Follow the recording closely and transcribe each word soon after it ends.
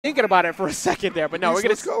thinking about it for a second there, but no, we're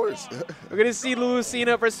gonna see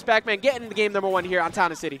Lucina versus Pac-Man getting the game #1 here on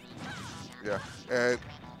Town and City. Yeah, and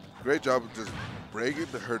great job of just breaking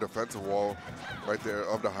her defensive wall right there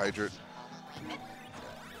of the hydrant.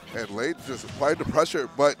 And Lade just applied the pressure,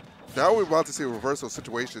 but now we're about to see a reversal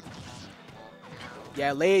situation.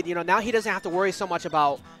 Yeah, Lade, you know, now he doesn't have to worry so much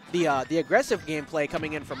about the aggressive gameplay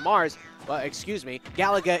coming in from Mars. Well, excuse me,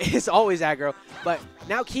 Galaga is always aggro, but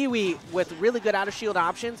now Kiwi with really good out-of-shield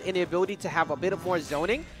options and the ability to have a bit of more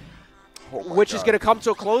zoning, which is going to come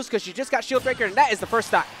to a close because she just got Shield Breaker, and that is the first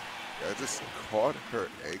stock. Yeah, just caught her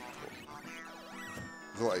ankle.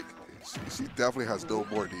 It's like, she definitely has no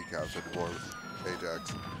more kneecaps anymore,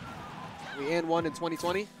 Ajax. We in one in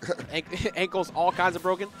 2020. Ankles all kinds of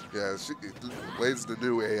broken. Yeah, Lade's the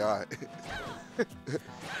new AI.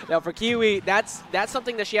 Now for Kiwi, that's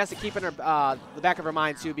something that she has to keep in her the back of her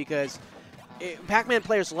mind too, because Pac-Man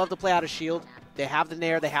players love to play out of shield. They have the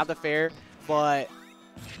nair, they have the fair, but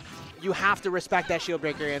you have to respect that shield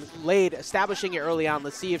breaker. And Lade establishing it early on.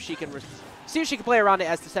 Let's see if she can play around it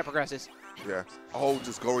as the set progresses. Yeah. Oh,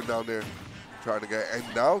 just going down there, trying to get, and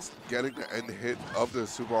now getting the end hit of the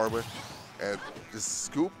super armor. And just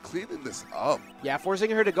Scoop cleaning this up. Yeah, forcing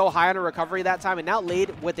her to go high on her recovery that time. And now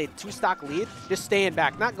Lade with a 2-stock lead, just staying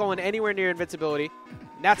back, not going anywhere near invincibility.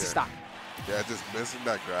 And that's a stock. Yeah, just missing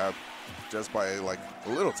that grab just by like a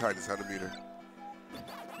little tiny centimeter.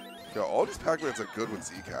 Yo, all these Pac-Mans are good with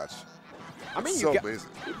Z-Catch. I mean, so amazing.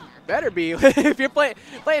 Better be. If you're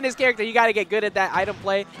playing this character, you got to get good at that item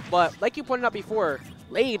play. But like you pointed out before,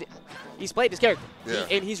 Lade, he's played this character. Yeah.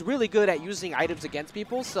 And he's really good at using items against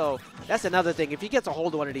people. So that's another thing. If he gets a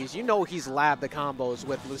hold of one of these, you know he's labbed the combos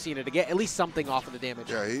with Lucina to get at least something off of the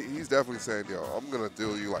damage. Yeah, he's definitely saying, yo, I'm going to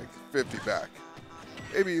deal you like 50 back.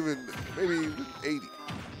 Maybe even 80.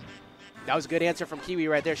 That was a good answer from Kiwi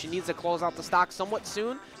right there. She needs to close out the stock somewhat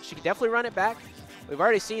soon. She can definitely run it back. We've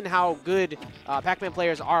already seen how good Pac-Man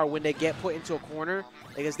players are when they get put into a corner,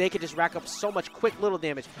 because they can just rack up so much quick little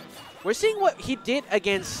damage. We're seeing what he did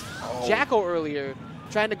against Jacko earlier,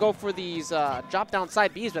 trying to go for these drop-down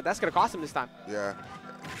side Bs, but that's going to cost him this time. Yeah,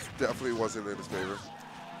 definitely wasn't in his favor.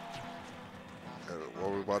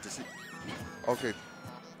 What we're about to see. Okay,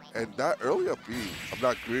 and that early up B, I'm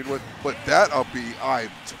not agreeing with, but that up B, I'm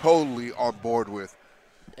totally on board with.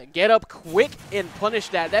 Get up quick and punish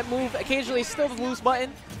that. That move occasionally still the loose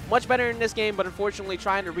button. Much better in this game, but unfortunately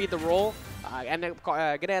trying to read the roll. Gonna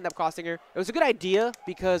end up costing her. It was a good idea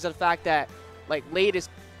because of the fact that like Lade is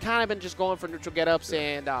kind of been just going for neutral get-ups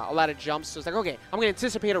and a lot of jumps. So it's like, okay, I'm going to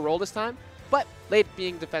anticipate a roll this time. But Lade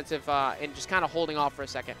being defensive and just kind of holding off for a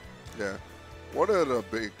second. Yeah. One of the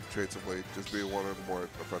big traits of Lade, just being one of the more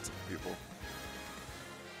offensive people.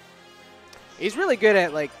 He's really good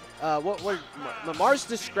at, like, Mars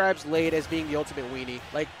describes Lade as being the ultimate weenie.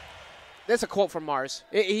 Like, that's a quote from Mars.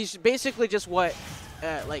 He's basically just what,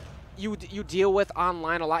 like, you deal with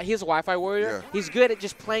online a lot. He's a Wi-Fi warrior. Yeah. He's good at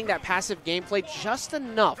just playing that passive gameplay just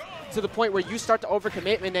enough to the point where you start to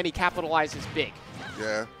overcommit and then he capitalizes big.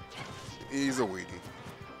 Yeah, he's a weenie.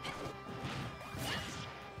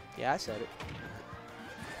 Yeah, I said it.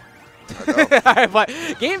 I know. But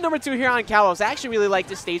game number 2 here on Kalos. I actually really like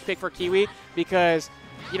this stage pick for Kiwi because,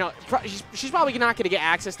 you know, she's probably not going to get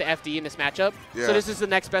access to FD in this matchup. Yeah. So this is the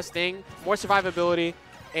next best thing. More survivability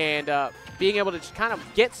and being able to just kind of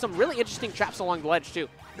get some really interesting traps along the ledge, too.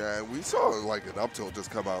 Yeah, and we saw like an up tilt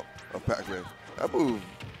just come out of Pac-Man. That move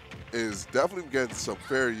is definitely getting some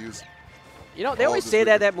fair use. You know, they always say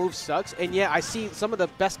that move sucks, and yet I see some of the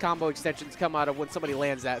best combo extensions come out of when somebody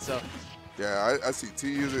lands that, so. Yeah, I see T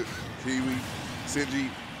use it, Kiwi, Sinji,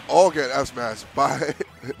 all get F-smashed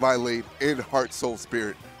by Lade in Heart, Soul,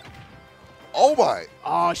 Spirit. Oh my!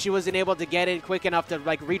 Oh, she wasn't able to get in quick enough to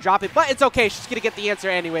like redrop it, but it's okay. She's gonna get the answer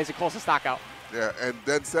anyways. It calls the stock out. Yeah, and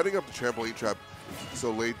then setting up the trampoline trap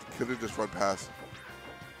so Lade couldn't just run past.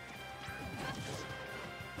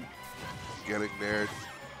 Getting nared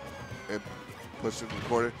and pushing the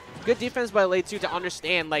corner. Good defense by Lade too to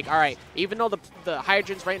understand, like, all right, even though the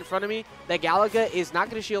hydrant's right in front of me, that Galaga is not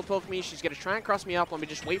going to shield poke me. She's going to try and cross me up. Let me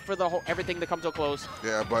just wait for the whole everything to come to a close.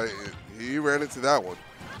 Yeah, but he ran into that one.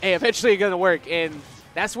 Hey, eventually it's going to work, and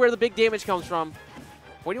that's where the big damage comes from.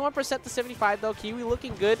 41% to 75 though. Kiwi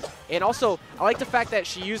looking good, and also I like the fact that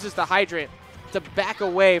she uses the hydrant to back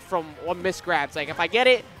away from one missed grabs. Like if I get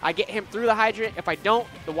it, I get him through the hydrant. If I don't,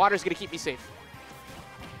 the water's going to keep me safe.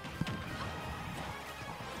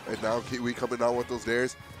 And now Kiwi coming out with those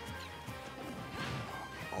dares.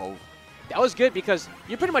 Oh. That was good because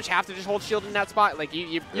you pretty much have to just hold shield in that spot. Like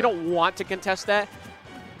you don't want to contest that.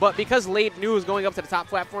 But because Lade knew it was going up to the top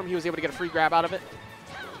platform, he was able to get a free grab out of it.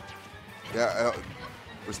 Yeah,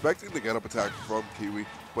 respecting the get-up attack from Kiwi,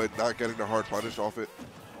 but not getting the hard punish off it.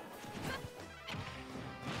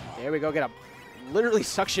 There we go, get him. Literally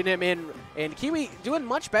suction him in, and Kiwi doing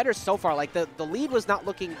much better so far. Like the lead was not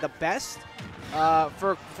looking the best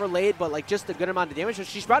for Lade, but like just a good amount of damage. So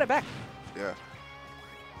she's brought it back. Yeah.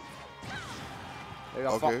 There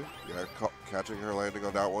you go. Okay, yeah, catching her landing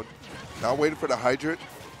on that one. Now waiting for the hydrant.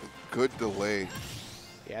 Good delay.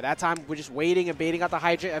 Yeah, that time we're just waiting and baiting out the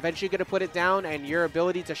hydrant. Eventually going to put it down, and your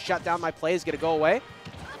ability to shut down my play is going to go away.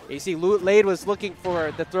 You see, Lade was looking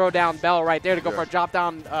for the throw down bell right there to go for a drop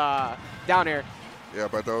down down air. Yeah,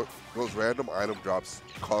 but those random item drops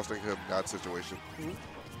costing him that situation.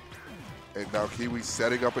 And now Kiwi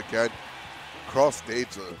setting up again. Cross stage.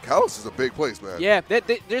 Callus is a big place, man. Yeah,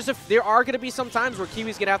 there are going to be some times where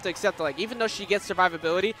Kiwi's going to have to accept that, like, even though she gets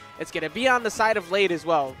survivability, it's going to be on the side of Lade as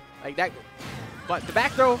well. Like that. But the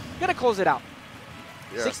back throw, going to close it out.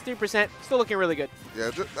 Yeah. 63%, still looking really good.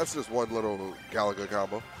 Yeah, that's just one little Galaga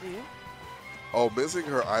combo. Oh, missing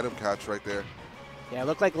her item catch right there. Yeah, it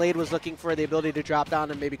looked like Lade was looking for the ability to drop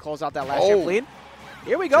down and maybe close out that last trampoline.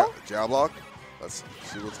 Here we go. Jab lock. Let's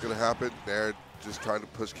see what's going to happen. They're just trying to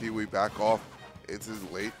push Kiwi back off into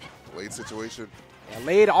the late situation. Yeah,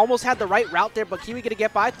 Lade almost had the right route there, but Kiwi going to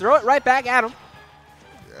get by. Throw it right back at him.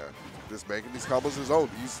 Yeah, just making these combos his own.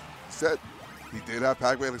 He said he did have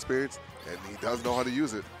Pac-Man experience, and he does know how to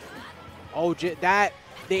use it. Oh, the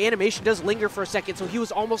animation does linger for a second, so he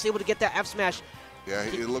was almost able to get that F smash. Yeah,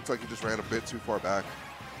 it looks like he just ran a bit too far back.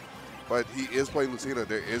 But he is playing Lucina.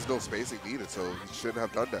 There is no spacing needed, so he shouldn't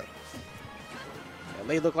have done that. Yeah,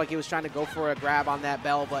 Lade looked like he was trying to go for a grab on that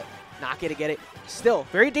bell, but not going to get it. Still,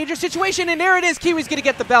 very dangerous situation, and there it is. Kiwi's going to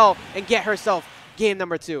get the bell and get herself game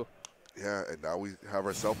number 2. Yeah, and now we have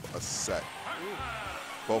ourselves a set.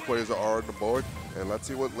 Both players are on the board, and let's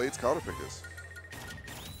see what Lade's counter pick is.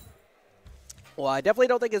 Well, I definitely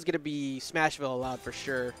don't think it's going to be Smashville allowed for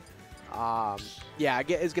sure. Yeah,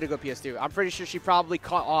 it's going to go PS2. I'm pretty sure she probably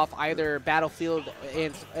cut off either Battlefield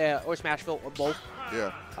and or Smashville or both.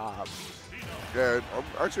 Yeah. Yeah, I'm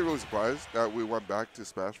actually really surprised that we went back to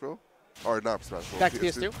Smashville. Or not Smashville. Back to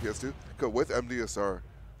PS2? PS2. Because with MDSR,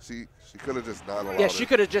 she could have just not allowed Yeah, she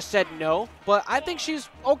could have just said no. But I think she's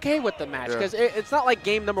okay with the match because it's not like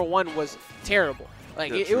game number 1 was terrible.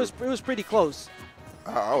 Like it was pretty close.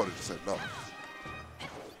 I would have just said no.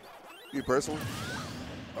 You personally?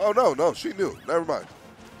 Oh, no, she knew. Never mind.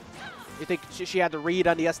 You think she had to read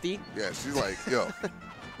on the SD? Yeah, she's like, yo,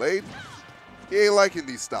 Lade, he ain't liking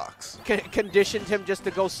these stocks. Conditioned him just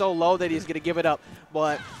to go so low that he's going to give it up.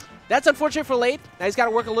 But that's unfortunate for Lade. Now he's got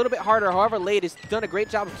to work a little bit harder. However, Lade has done a great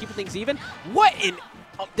job of keeping things even. What in...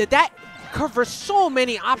 did that cover so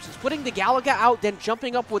many options? Putting the Galaga out, then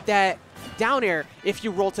jumping up with that down air. If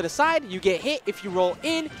you roll to the side, you get hit. If you roll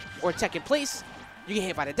in or second place, you get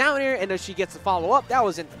hit by the down air, and then she gets the follow-up. That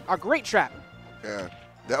was a great trap. Yeah,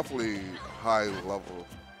 definitely high-level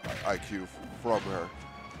IQ from her.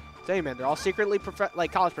 Tell you, man, they're all secretly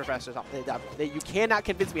like college professors. You cannot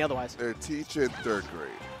convince me otherwise. They're teaching 3rd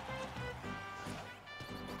grade.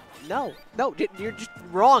 No, you're just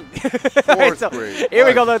wrong. 4th grade. Here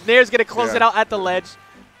we go. The Nair's going to close it out at the ledge.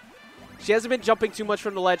 She hasn't been jumping too much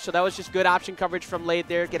from the ledge, so that was just good option coverage from Lade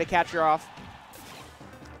there. Get a catcher off.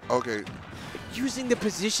 Okay. Using the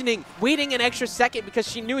positioning, waiting an extra second because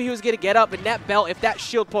she knew he was going to get up, and that belt, if that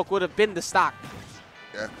shield poke would have been the stock.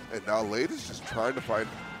 Yeah, and now Lade is just trying to find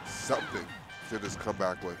something to just come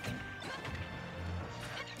back with.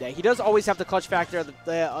 Yeah, he does always have the clutch factor.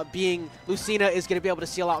 Being Lucina is going to be able to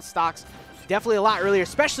seal out stocks definitely a lot earlier,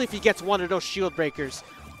 especially if he gets one of those shield breakers.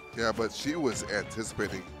 Yeah, but she was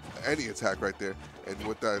anticipating any attack right there, and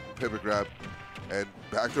with that pivot grab and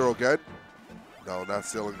back throw again. No, not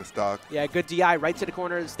sealing the stock. Yeah, good DI right to the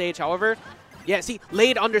corner of the stage. However, yeah, see,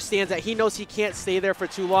 Lade understands that. He knows he can't stay there for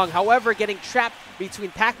too long. However, getting trapped between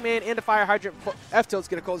Pac-Man and the Fire Hydrant, F-tilt's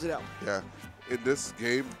going to close it out. Yeah, in this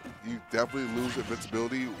game, you definitely lose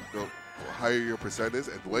invincibility the higher your percent is,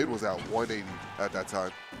 and Lade was at 180 at that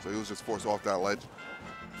time, so he was just forced off that ledge.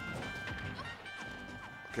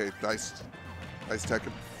 Okay, nice tech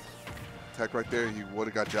right there. He would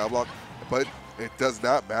have got jab lock, but it does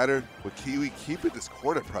not matter with Kiwi keeping this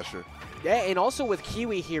corner pressure. Yeah, and also with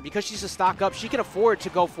Kiwi here, because she's a stock up, she can afford to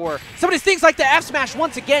go for some of these things like the F smash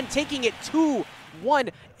once again, taking it 2-1.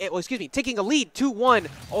 Taking a lead 2-1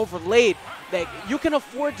 over Lade. That you can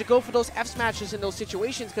afford to go for those F smashes in those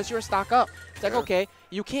situations because you're a stock up. It's like, okay,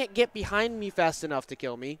 you can't get behind me fast enough to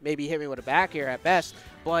kill me. Maybe hit me with a back air at best,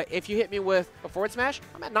 but if you hit me with a forward smash,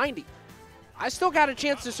 I'm at 90. I still got a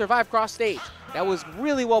chance to survive cross stage. That was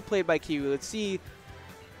really well played by Kiwi. Let's see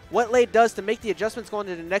what Lade does to make the adjustments going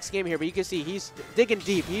into the next game here. But you can see he's digging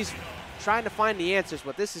deep. He's trying to find the answers,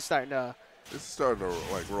 but this is starting to... This is starting to,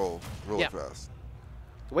 like, roll fast.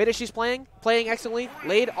 The way that she's playing excellently.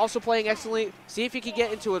 Lade also playing excellently. See if he can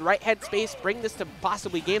get into a right head space, bring this to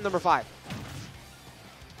possibly game number 5.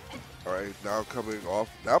 All right, now coming off,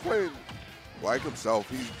 now playing like himself.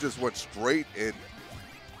 He just went straight in.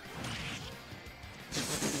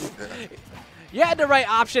 Yeah. You had the right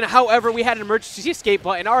option. However, we had an emergency escape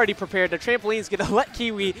button already prepared. The trampoline's going to let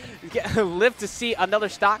Kiwi live to see another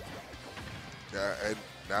stock. Yeah, and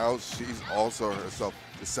now she's also herself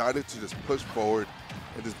decided to just push forward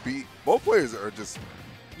and just beat. Both players are just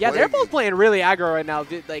they're both playing really aggro right now.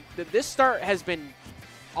 Like this start has been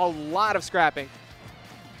a lot of scrapping.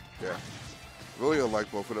 Yeah, really unlike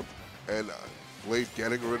both of them. And Blade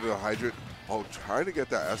getting rid of the hydrant. Oh, trying to get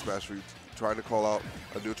that S smash read, trying to call out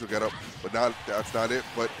a neutral get up, but that's not it.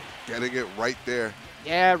 But getting it right there.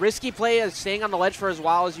 Yeah, risky play is staying on the ledge for as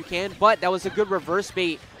while as you can, but that was a good reverse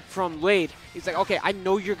bait from Blade. He's like, okay, I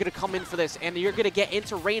know you're going to come in for this, and you're going to get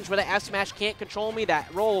into range where the F smash can't control me.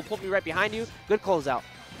 That roll will put me right behind you. Good closeout.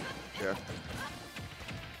 Yeah.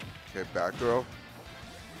 Okay, back throw.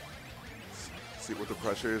 See what the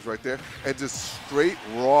pressure is right there. And just straight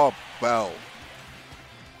raw bell.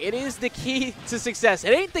 It is the key to success.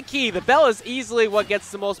 It ain't the key. The bell is easily what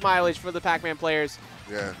gets the most mileage for the Pac-Man players.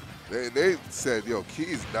 Yeah. They said, yo, key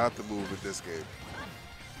is not the move in this game.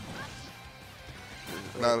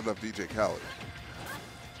 Not enough DJ Khaled.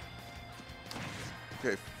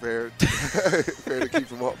 Okay, fair. Fair to keep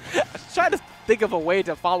him up. I was trying to think of a way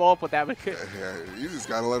to follow up with that. But yeah, you just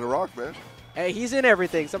got to let it rock, man. Hey, he's in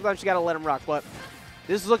everything. Sometimes you got to let him rock. But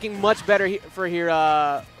this is looking much better for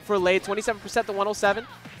Lade. 27% to 107.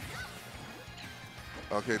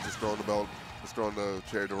 Okay, just throwing the belt, just throwing the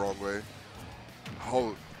chair the wrong way.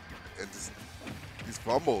 Oh, and just these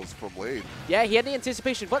fumbles from Lade. Yeah, he had the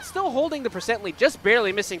anticipation, but still holding the percent lead, just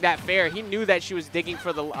barely missing that fair. He knew that she was digging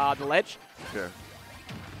for the ledge. Yeah.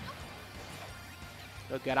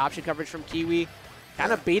 A good option coverage from Kiwi.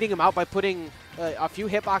 Kind of baiting him out by putting a few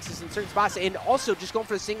hitboxes in certain spots, and also just going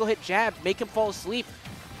for a single hit jab, make him fall asleep.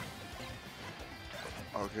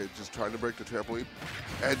 Okay, just trying to break the trampoline.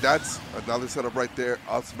 And that's another setup right there.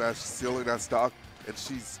 Up smash, sealing that stock, and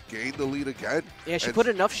she's gained the lead again. Yeah, she put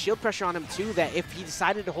enough shield pressure on him, too, that if he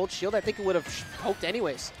decided to hold shield, I think it would have poked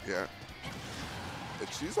anyways. Yeah. And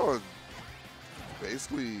she's on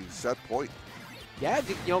basically set point. Yeah,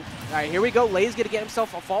 all right, here we go. Lay's going to get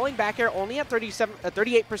himself a falling back air, only at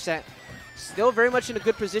 38%. Still very much in a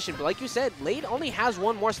good position. But like you said, Lade only has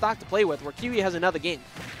one more stock to play with, where Kiwi has another game.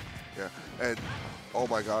 Yeah, and oh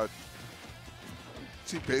my god.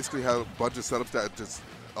 She basically had a bunch of setups that just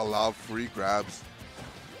allow free grabs.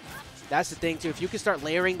 That's the thing, too. If you can start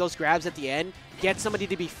layering those grabs at the end, get somebody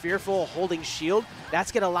to be fearful holding shield,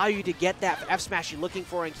 that's going to allow you to get that F smash you're looking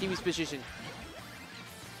for in Kiwi's position.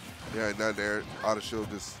 Yeah, and then there, out of shield,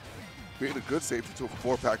 just being a good safety tool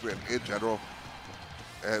for Pac-Man in general.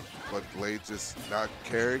 But Blade just not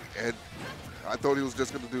caring, and I thought he was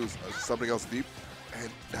just going to do something else deep, and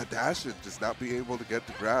that dash and just not be able to get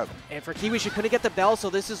the grab. And for Kiwi, she couldn't get the bell, so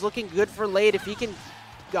this is looking good for Lade. If he can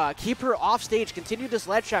keep her off stage, continue this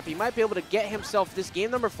ledge trap, he might be able to get himself this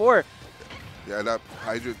game number 4. Yeah, that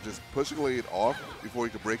Hydra just pushing Lade off before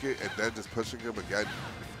he could break it, and then just pushing him again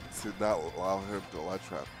to not allow him to ledge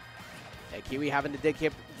trap. And Kiwi having to dig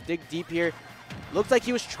deep here. Looks like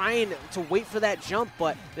he was trying to wait for that jump,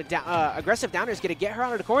 but the aggressive downer is going to get her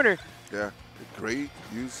out of the corner. Yeah, great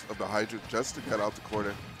use of the hydrant just to get out the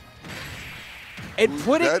corner. And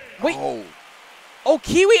put it... Wait. Oh,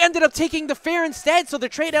 Kiwi ended up taking the fair instead, so the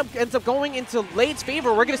trade-up ends up going into Lade's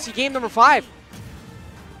favor. We're going to see game number 5.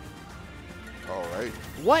 All right.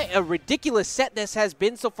 What a ridiculous set this has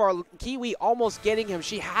been so far. Kiwi almost getting him.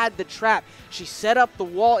 She had the trap. She set up the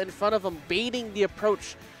wall in front of him, baiting the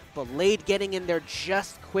approach. But Lade getting in there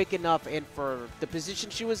just quick enough, and for the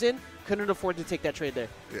position she was in, couldn't afford to take that trade there.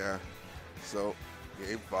 Yeah. So,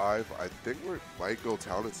 game 5, I think we might go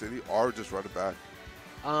Town & City or just run it back.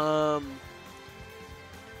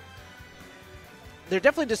 They're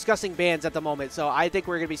definitely discussing bans at the moment, so I think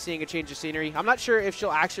we're going to be seeing a change of scenery. I'm not sure if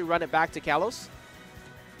she'll actually run it back to Kalos.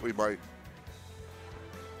 We might.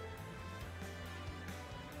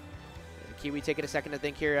 Kiwi taking a second to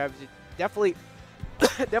think here. Definitely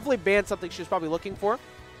banned something she was probably looking for.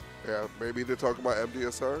 Yeah, maybe they're talking about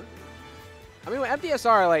MDSR. I mean, with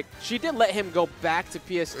MDSR, like, she did let him go back to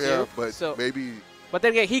PS2. Yeah, but so, maybe... But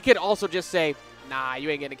then again, he could also just say, nah, you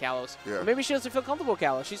ain't getting Kalos. Yeah. Or maybe she doesn't feel comfortable with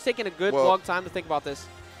Kalos. She's taking a good long time to think about this.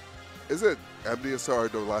 Isn't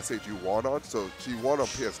MDSR the last stage you won on? So she won on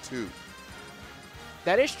PS2.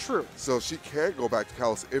 That is true. So she can go back to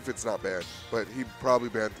Callus if it's not banned. But he probably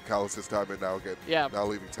banned Callus this time and now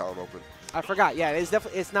leaving town open. I forgot. Yeah, it's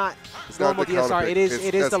definitely it's not normal DSR. It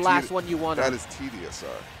is the last one you want. That is TDSR.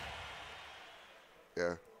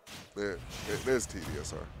 Yeah, there's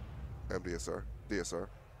TDSR, MDSR, DSR.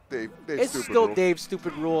 It's still rule. Dave's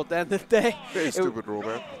stupid rule at the end of the day. Dave's stupid rule,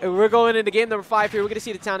 man. We're going into game number 5 here. We're going to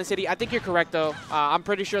see the Town and City. I think you're correct, though. I'm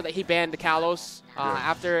pretty sure that he banned the Kalos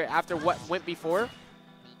after what went before.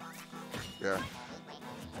 Yeah.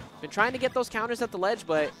 Been trying to get those counters at the ledge,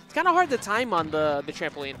 but it's kind of hard to time on the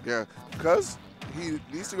trampoline. Yeah, because he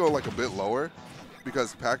needs to go like a bit lower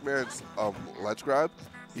because Pac-Man's ledge grab,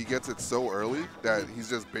 he gets it so early that he's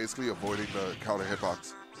just basically avoiding the counter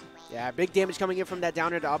hitbox. Yeah, big damage coming in from that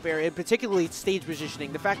down air to up air, and particularly stage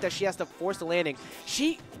positioning. The fact that she has to force the landing.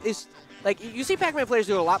 She is, like, you see Pac-Man players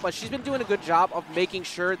do it a lot, but she's been doing a good job of making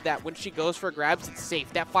sure that when she goes for grabs, it's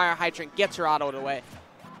safe. That fire hydrant gets her out of the way.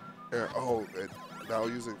 Yeah, and now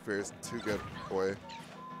using Fierce to get away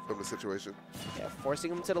from the situation. Yeah, forcing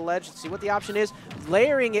him to the ledge. See what the option is.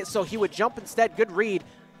 Layering it so he would jump instead. Good read.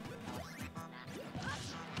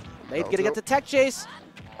 Lade gonna get the tech chase.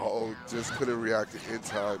 Oh, just couldn't react in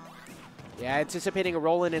time. Yeah, anticipating a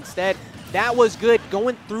roll-in instead. That was good,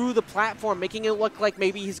 going through the platform, making it look like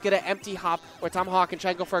maybe he's going to empty hop or tomahawk and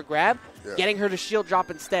try and go for a grab, getting her to shield drop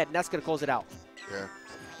instead, and that's going to close it out. Yeah,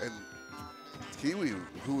 and Kiwi,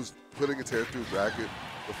 who was putting its hair through bracket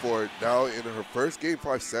before, now in her first Game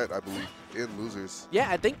 5 set, I believe, in losers. Yeah,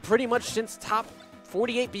 I think pretty much since top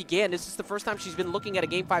 48 began, this is the first time she's been looking at a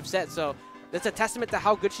Game 5 set, so that's a testament to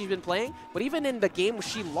how good she's been playing. But even in the game where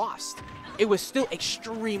she lost, it was still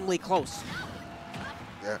extremely close.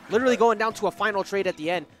 Yeah. Literally going down to a final trade at the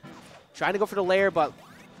end. Trying to go for the layer, but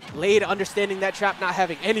Lade understanding that trap, not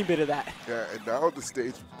having any bit of that. Yeah, and now the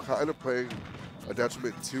stage kind of playing a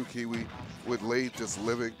detriment to Kiwi, with Lade just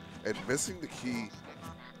living and missing the key.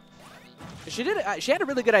 She had a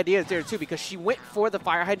really good idea there, too, because she went for the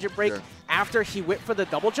fire hydrant break after he went for the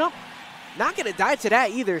double jump. Not going to die to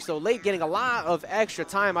that either, so Lade getting a lot of extra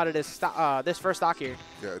time out of this this first stock here.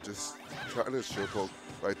 Yeah, just trying to shield poke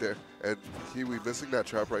right there. And Kiwi missing that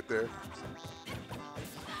trap right there.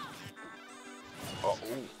 Uh-oh.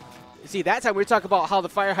 See, that time we were talking about how the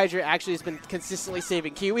fire hydrant actually has been consistently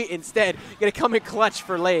saving Kiwi. Instead, going to come in clutch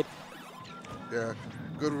for Lade. Yeah,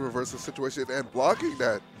 good reversal situation. And blocking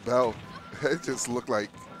that bell, it just looked like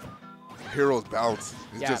Hero's bounce.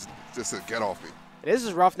 It just said, get off me. This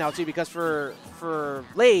is rough now, too, because for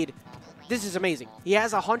Lade, this is amazing. He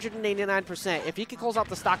has 189%. If he can close out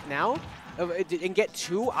the stock now and get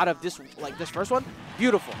 2 out of this first one,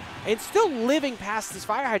 beautiful. And still living past this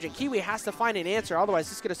fire hydrant, Kiwi has to find an answer. Otherwise,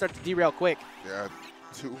 this is going to start to derail quick. Yeah,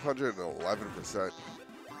 211%.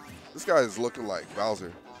 This guy is looking like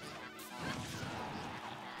Bowser.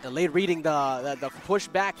 And Lade reading the push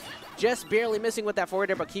back, just barely missing with that forward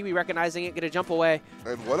air, but Kiwi recognizing it, going to jump away.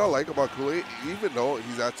 And what I like about Kool-Aid, even though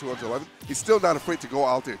he's at 211, he's still not afraid to go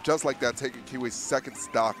out there, just like that, taking Kiwi's second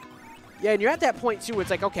stock. Yeah, and you're at that point, too, where it's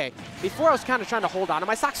like, okay, before I was kind of trying to hold on to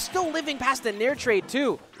my stock, still living past the near trade,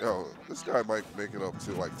 too. Yo, this guy might make it up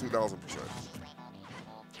to like 2,000%.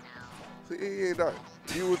 See, he ain't dying.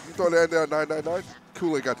 You thought that at 999?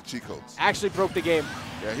 Kool-Aid got the cheat codes. Actually broke the game.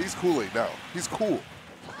 Yeah, he's Kool-Aid now. He's cool.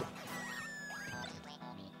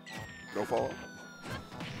 No follow.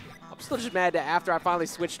 I'm still just mad that after I finally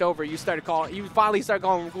switched over, you finally started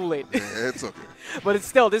calling him Kool-Aid. Yeah, it's okay. But it's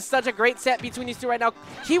still, this is such a great set between these two right now.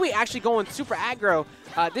 Kiwi actually going super aggro.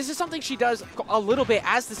 This is something she does a little bit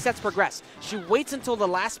as the sets progress. She waits until the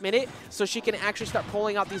last minute so she can actually start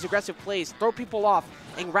pulling out these aggressive plays, throw people off,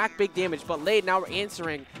 and rack big damage. But Lade now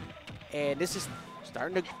answering, and this is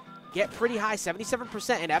starting to get pretty high, 77%,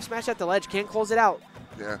 and F smash at the ledge can close it out.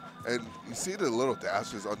 Yeah, and you see the little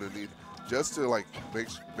dashes underneath just to like make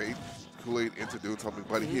Kool-Aid into doing something,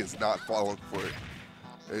 but he is not falling for it.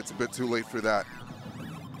 It's a bit too late for that. I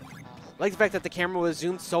like the fact that the camera was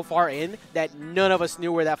zoomed so far in that none of us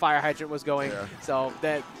knew where that fire hydrant was going. Yeah. So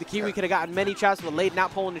that the Kiwi could have gotten many traps, but Lade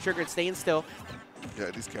not pulling the trigger and staying still.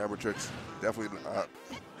 Yeah, these camera tricks, definitely not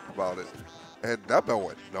about it. And that bell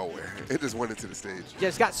went nowhere. It just went into the stage.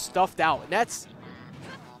 Just got stuffed out. And that's,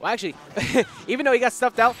 well, actually, even though he got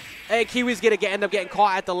stuffed out, Kiwi's going to end up getting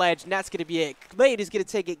caught at the ledge, and that's going to be it. Lade is going to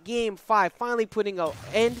take it Game 5, finally putting an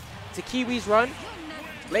end to Kiwi's run.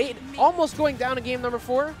 Lade almost going down in game number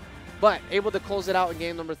 4, but able to close it out in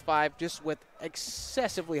game number 5 just with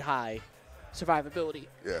excessively high survivability.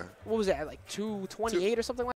 Yeah. What was that, like 228 or something like that?